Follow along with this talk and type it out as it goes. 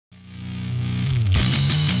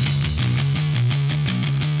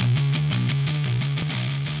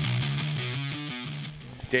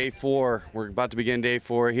day 4. We're about to begin day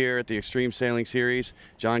 4 here at the Extreme Sailing Series.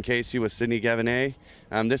 John Casey with SIDNEY GAVIGNET.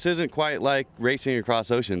 This isn't quite like racing across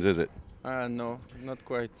oceans, is it? No, not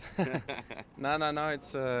quite. No.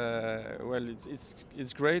 It's well,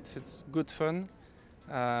 it's great. It's good fun.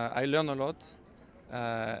 I learn a lot,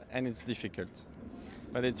 and it's difficult,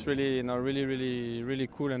 but it's really, really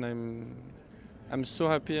cool. And I'm so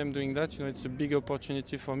happy I'm doing that. It's a big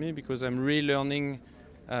opportunity for me because I'm relearning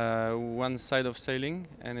one side of sailing,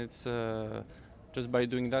 and it's just by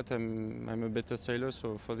doing that I'm a better sailor.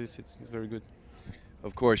 So for this, it's very good.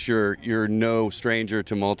 Of course, you're no stranger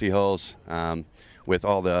to multi-hulls with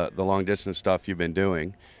all the long distance stuff you've been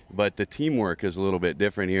doing, but the teamwork is a little bit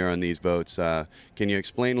different here on these boats. Can you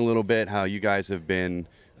explain a little bit how you guys have been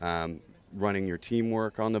running your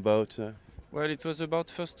teamwork on the boat? Well, it was about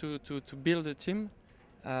first to build a team.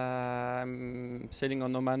 I'm sailing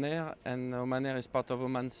on Oman Air, and Oman Air is part of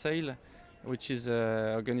Oman Sail, which is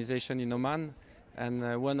an organization in Oman.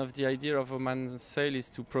 And one of the ideas of Oman Sail is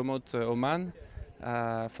to promote Oman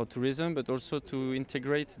for tourism, but also to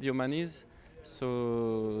integrate the Omanis.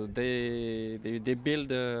 So they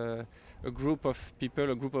build a group of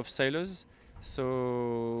people, a group of sailors.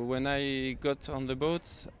 So when I got on the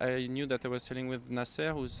boat, I knew that I was sailing with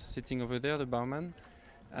Nasser, who's sitting over there, the barman.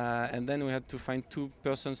 And then we had to find 2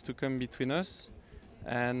 persons to come between us.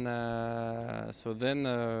 And so then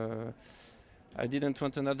I didn't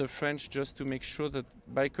want another French, just to make sure that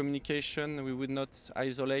by communication we would not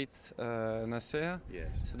isolate Nasser.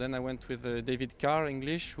 Yes. So then I went with David Carr,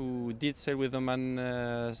 English, who did sail with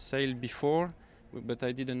Oman Sail before, but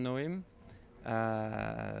I didn't know him.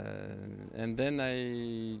 And then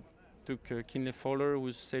I took Kinley Fowler, who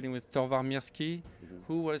was sailing with Torvar Mirski,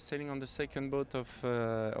 who was sailing on the second boat of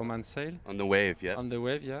Oman Sail. On the wave, yeah. On the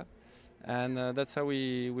wave, yeah. And that's how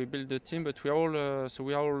we built the team. But we are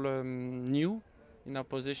all new in our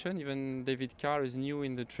position. Even David Carr is new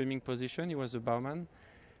in the trimming position. He was a barman,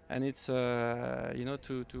 and it's the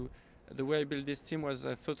way I built this team was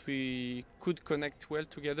I thought we could connect well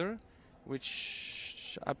together,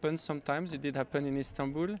 which happens sometimes. It did happen in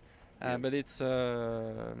Istanbul. But it's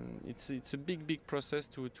a big process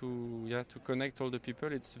to connect all the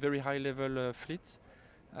people. It's very high level fleet.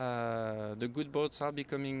 The good boats are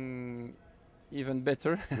becoming even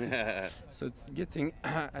better. So it's getting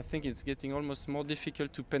I think it's getting almost more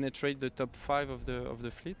difficult to penetrate the top 5 of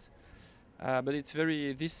the fleet. But it's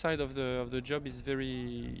this side of the job is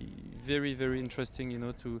very interesting.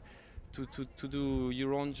 To do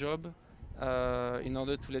your own job. In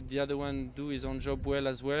order to let the other one do his own job well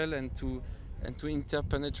as well, and to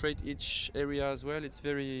interpenetrate each area as well. It's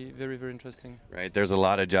very interesting. Right, there's a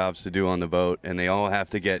lot of jobs to do on the boat, and they all have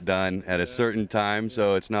to get done at a certain time,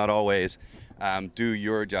 so it's not always do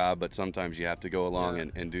your job, but sometimes you have to go along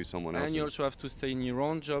and do someone else's. And you also have to stay in your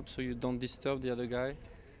own job so you don't disturb the other guy.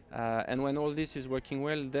 And when all this is working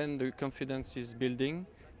well, then the confidence is building,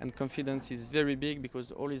 and confidence is very big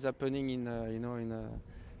because all is happening in a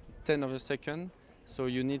 10 of a second, so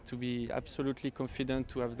you need to be absolutely confident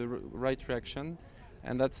to have the right reaction,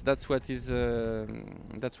 and that's what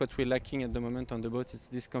we're lacking at the moment on the boat. It's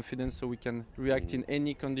this confidence, so we can react in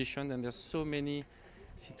any condition, and there's so many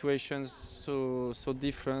situations so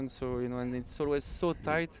different, so and it's always so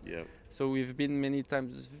tight. Yep. So we've been many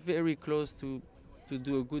times very close to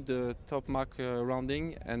do a good top mark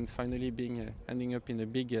rounding, and finally ending up in a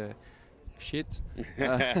big shit.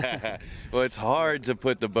 Well, it's hard to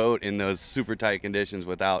put the boat in those super tight conditions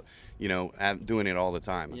without, doing it all the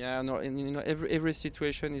time. Yeah, no, and every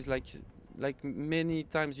situation is like many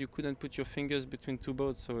times you couldn't put your fingers between 2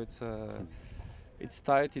 boats, so it's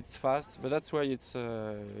tight, it's fast, but that's why it's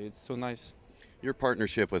so nice. Your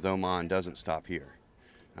partnership with Oman doesn't stop here.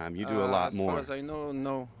 You do a lot more. As far as I know,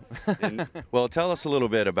 no. Well, tell us a little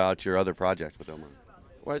bit about your other project with Oman.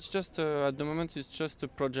 Well, it's just at the moment it's just a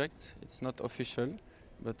project. It's not official,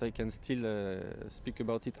 but I can still speak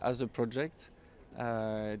about it as a project.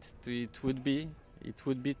 It would be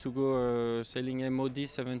to go sailing MOD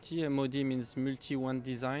 70. MOD means multi-one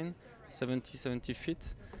design, 70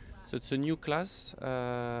 feet. So it's a new class,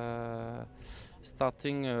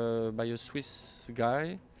 starting by a Swiss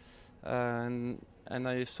guy, and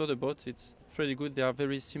I saw the boat. It's pretty good. They are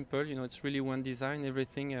very simple. It's really one design.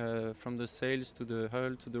 Everything from the sails to the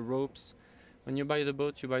hull to the ropes. When you buy the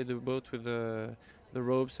boat with the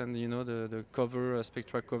ropes and the cover,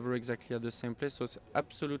 Spectra cover, exactly at the same place. So it's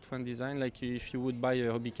absolute one design, like if you would buy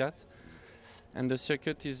a hobby cat. And the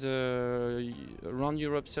circuit is a round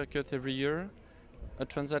Europe circuit every year, a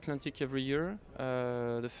transatlantic every year.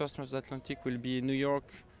 The first transatlantic will be New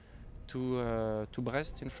York to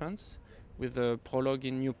Brest in France. with a prologue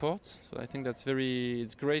in Newport. So I think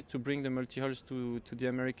it's great to bring the multi-hulls to the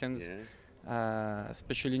Americans,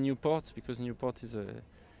 especially Newport, because Newport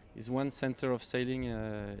is one center of sailing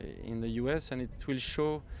in the US, and it will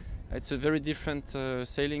show. It's a very different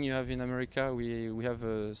sailing you have in America. We have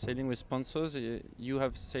sailing with sponsors. You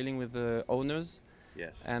have sailing with owners.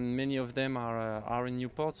 Yes. And many of them are in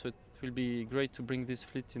Newport. So it will be great to bring this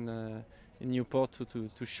fleet in Newport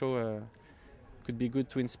to show. Could be good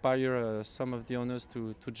to inspire some of the owners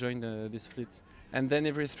to join this fleet. And then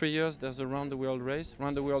every 3 years there's a round the world race,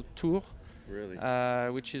 round the world tour. Really?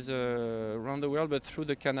 Which is around the world, but through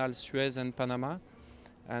the canal Suez and Panama.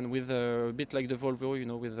 And with a bit like the Volvo, you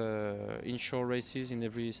know, with inshore races in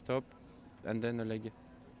every stop, and then a leg.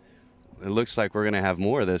 It looks like we're going to have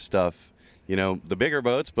more of this stuff, you know, the bigger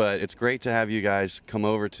boats, but it's great to have you guys come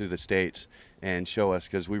over to the States and show us,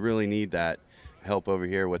 because we really need that help over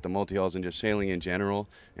here with the multi-hulls and just sailing in general,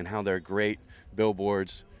 and how they're great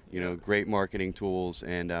billboards, you know, great marketing tools,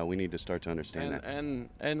 and we need to start to understand that.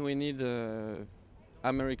 And we need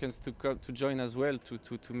Americans to join as well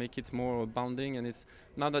to make it more bounding. And it's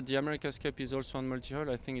now that the America's Cup is also on multi-hull,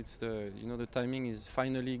 I think it's the timing is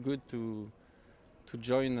finally good to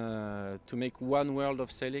join to make one world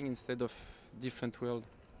of sailing instead of different world.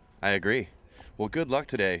 I agree. Well, good luck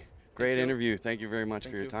today. Great interview. Thank you very much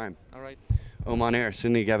for your time. All right. Oman Air,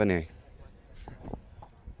 Sydney, GAVIGNET.